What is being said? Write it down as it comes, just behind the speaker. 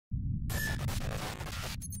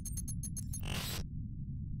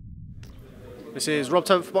This is Rob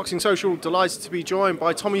Tebbutt for Boxing Social, delighted to be joined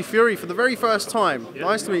by Tommy Fury for the very first time. Yeah.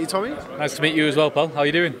 Nice to meet you, Tommy. Nice to meet you as well, pal. How are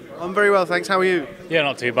you doing? I'm very well, thanks. How are you? Yeah,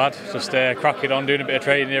 not too bad. Just cracking on, doing a bit of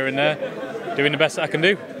training here and there, doing the best that I can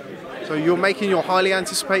do. So you're making your highly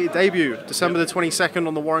anticipated debut, December the 22nd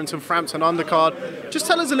on the Warrington Frampton undercard. Just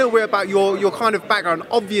tell us a little bit about your kind of background.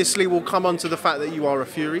 Obviously, we'll come on to the fact that you are a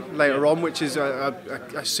Fury later on, which is a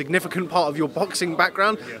significant part of your boxing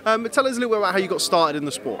background. But tell us a little bit about how you got started in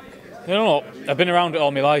the sport. You know what? I've been around it all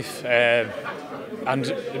my life, and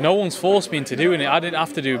no one's forced me into doing it. I didn't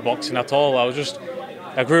have to do boxing at all.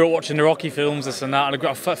 I grew up watching the Rocky films, this and that, and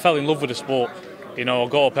I fell in love with the sport. You know, I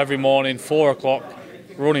got up every morning, 4 o'clock,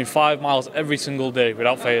 running 5 miles every single day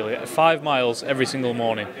without failure. 5 miles every single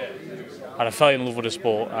morning. And I fell in love with the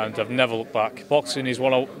sport, and I've never looked back. Boxing is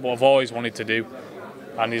what I've always wanted to do,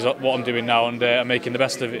 and is what I'm doing now, and I'm making the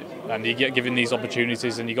best of it. And you get given these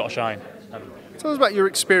opportunities, and you got to shine. Tell us about your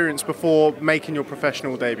experience before making your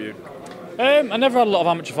professional debut. I never had a lot of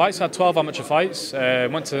amateur fights. I had 12 amateur fights.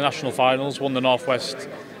 Went to the national finals, won the Northwest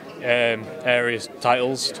area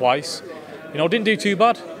titles twice. You know, didn't do too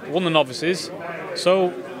bad. Won the novices,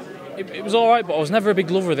 so it was all right. But I was never a big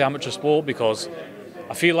lover of the amateur sport because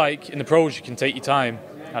I feel like in the pros you can take your time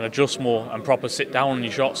and adjust more and proper sit down on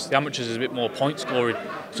your shots. The amateurs is a bit more point scoring,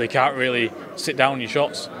 so you can't really sit down on your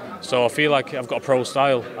shots. So I feel like I've got a pro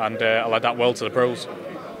style, and I'll adapt well to the pros.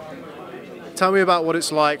 Tell me about what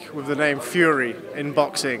it's like with the name Fury in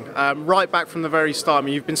boxing. Right back from the very start, I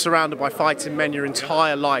mean, you've been surrounded by fighting men your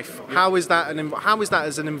entire life. How is that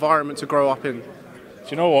as an environment to grow up in? Do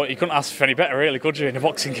you know what? You couldn't ask for any better, really, could you, in a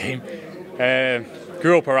boxing game?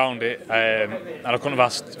 Grew up around it, and I couldn't have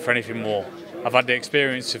asked for anything more. I've had the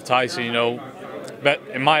experience of Tyson, you know, but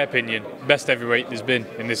in my opinion, best heavyweight there's been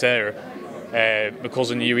in this era.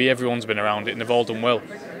 Because in UE, everyone's been around it and they've all done well.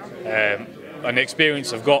 And the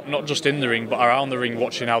experience I've got, not just in the ring, but around the ring,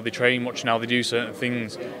 watching how they train, watching how they do certain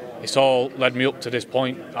things, it's all led me up to this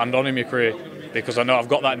point and on in my career, because I know I've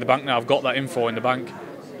got that in the bank now, I've got that info in the bank.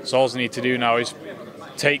 So all I need to do now is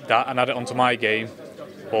take that and add it onto my game.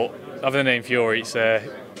 But having the name Fury, it's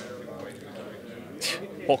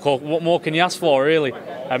what more can you ask for, really?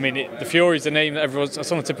 I mean, the Fury's the name that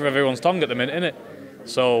it's on the tip of everyone's tongue at the minute, isn't it?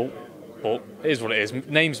 So, but it is what it is.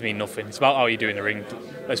 Names mean nothing. It's about how you do in the ring.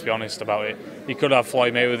 Let's be honest about it. You could have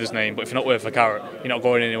Floyd Mayweather's name, but if you're not worth a carrot, you're not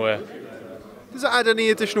going anywhere. Does it add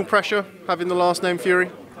any additional pressure, having the last name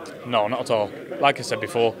Fury? No, not at all. Like I said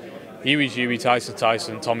before, Huey's Huey,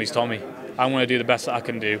 Tyson, Tommy's Tommy. I'm going to do the best that I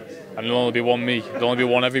can do, and there'll only be one me. There'll only be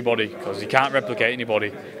one everybody, because you can't replicate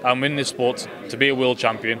anybody. I'm in this sport to be a world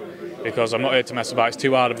champion, because I'm not here to mess about. It's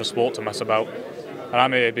too hard of a sport to mess about. And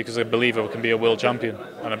I'm here because I believe I can be a world champion,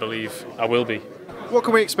 and I believe I will be. What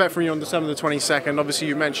can we expect from you on December the 22nd? Obviously,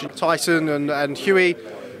 you mentioned Tyson and Huey.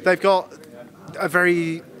 They've got a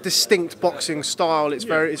very distinct boxing style. It's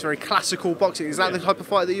very classical boxing. Is that the type of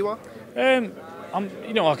fighter that you are? I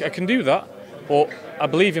can do that, but I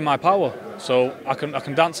believe in my power. So I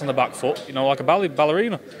can dance on the back foot, you know, like a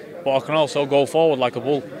ballerina, but I can also go forward like a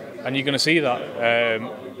bull, and you're going to see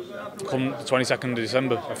that. Come the 22nd of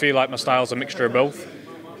December. I feel like my style's a mixture of both,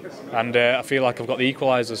 and I feel like I've got the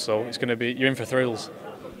equalisers, so it's going to be, you're in for thrills.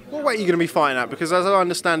 What weight are you going to be fighting at? Because as I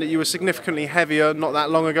understand it, you were significantly heavier not that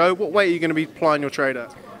long ago. What weight are you going to be plying your trade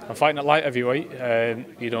at? I'm fighting at light heavyweight.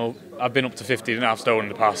 You know, I've been up to 15.5 stone in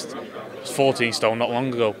the past. I was 14 stone not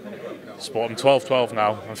long ago. So I'm 12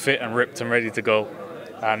 now. I'm fit and ripped and ready to go,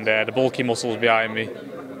 and the bulky muscles behind me.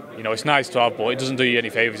 You know, it's nice to have, but it doesn't do you any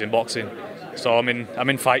favours in boxing. So I'm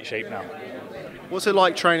in fight shape now. What's it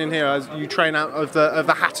like training here? As you train out of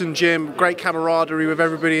the Hatton gym, great camaraderie with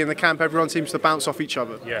everybody in the camp. Everyone seems to bounce off each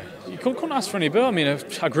other. Yeah, you couldn't ask for any better. I mean,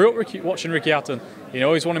 I grew up watching Ricky Hatton. You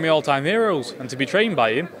know, he's one of my all-time heroes, and to be trained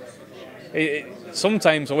by him,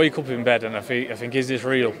 sometimes I wake up in bed and I think, is this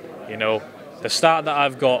real? You know, the start that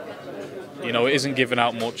I've got, you know, it isn't giving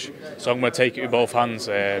out much, so I'm going to take it with both hands.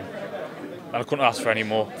 I couldn't ask for any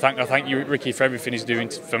more. I thank you, Ricky, for everything he's doing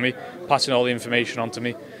for me, passing all the information on to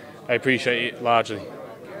me. I appreciate it largely.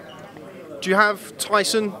 Do you have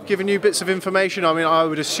Tyson giving you bits of information? I mean, I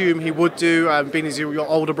would assume he would do, being as your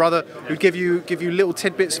older brother, who'd give you little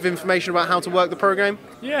tidbits of information about how to work the pro game?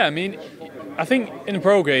 Yeah, I mean, I think in a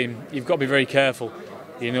pro game, you've got to be very careful.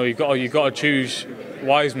 You know, you've got to choose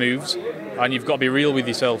wise moves, and you've got to be real with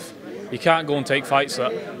yourself. You can't go and take fights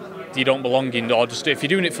that you don't belong in, or just if you're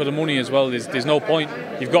doing it for the money as well, there's no point.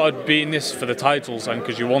 You've got to be in this for the titles and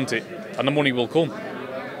because you want it, and the money will come.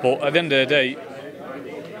 But at the end of the day,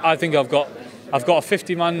 I think I've got a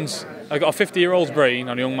 50-year-old's brain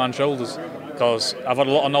on a young man's shoulders, because I've had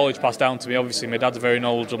a lot of knowledge passed down to me. Obviously, my dad's a very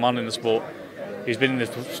knowledgeable man in the sport, He's been in the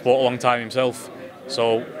sport a long time himself,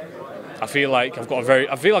 so I feel like I've got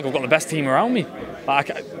the best team around me.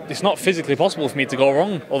 It's not physically possible for me to go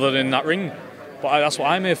wrong other than that ring, but that's what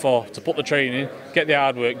I'm here for, to put the training in, get the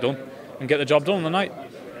hard work done, and get the job done on the night.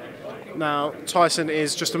 Now, Tyson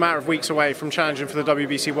is just a matter of weeks away from challenging for the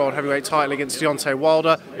WBC World Heavyweight title against Deontay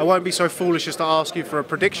Wilder. I won't be so foolish as to ask you for a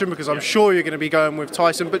prediction because I'm sure you're going to be going with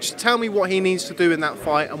Tyson, but just tell me what he needs to do in that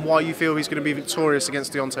fight and why you feel he's going to be victorious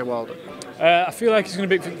against Deontay Wilder. I feel like he's going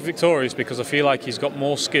to be victorious because I feel like he's got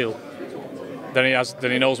more skill than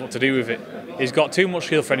he knows what to do with it. He's got too much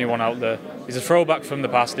skill for anyone out there. He's a throwback from the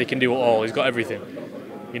past. He can do it all. He's got everything.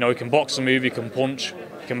 You know, he can box and move, he can punch,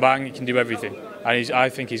 he can bang, he can do everything. And I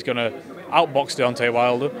think he's going to outbox Deontay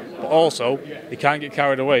Wilder, but also he can't get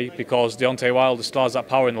carried away because Deontay Wilder still has that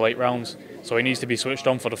power in the late rounds, so he needs to be switched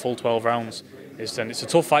on for the full 12 rounds. It's a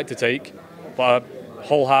tough fight to take, but I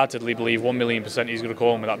wholeheartedly believe 1,000,000% he's going to go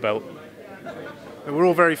home with that belt. We're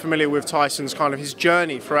all very familiar with Tyson's kind of his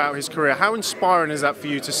journey throughout his career. How inspiring is that for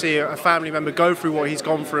you to see a family member go through what he's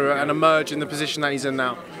gone through and emerge in the position that he's in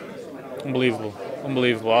now? Unbelievable,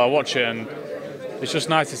 unbelievable. I watch it and it's just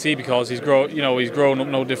nice to see because he's grown up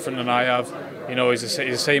no different than I have. You know, he's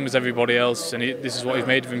the same as everybody else, and this is what he's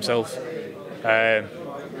made of himself. And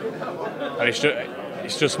it's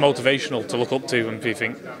just motivational to look up to, and you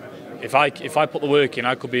think, if I put the work in,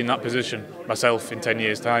 I could be in that position myself in 10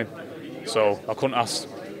 years' time. So I couldn't ask,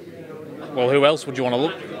 well, who else would you want to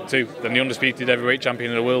look to than the undisputed heavyweight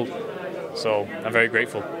champion of the world? So I'm very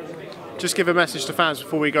grateful. Just give a message to fans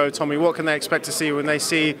before we go, Tommy. What can they expect to see when they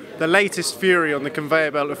see the latest Fury on the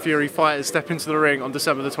conveyor belt of Fury fighters step into the ring on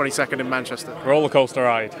December the 22nd in Manchester? Roller coaster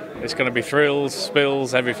ride. It's going to be thrills,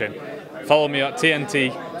 spills, everything. Follow me at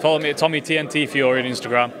TNT. Follow me at Tommy TNT Fury on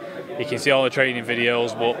Instagram. You can see all the training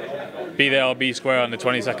videos, but be there or be square on the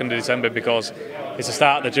 22nd of December because it's the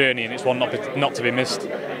start of the journey and it's one not to be missed.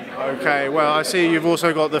 Okay, well, I see you've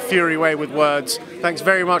also got the Fury way with words. Thanks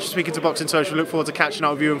very much for speaking to Boxing Social. Look forward to catching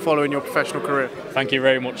up with you and following your professional career. Thank you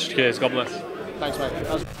very much. Cheers. God bless. Thanks,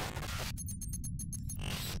 mate.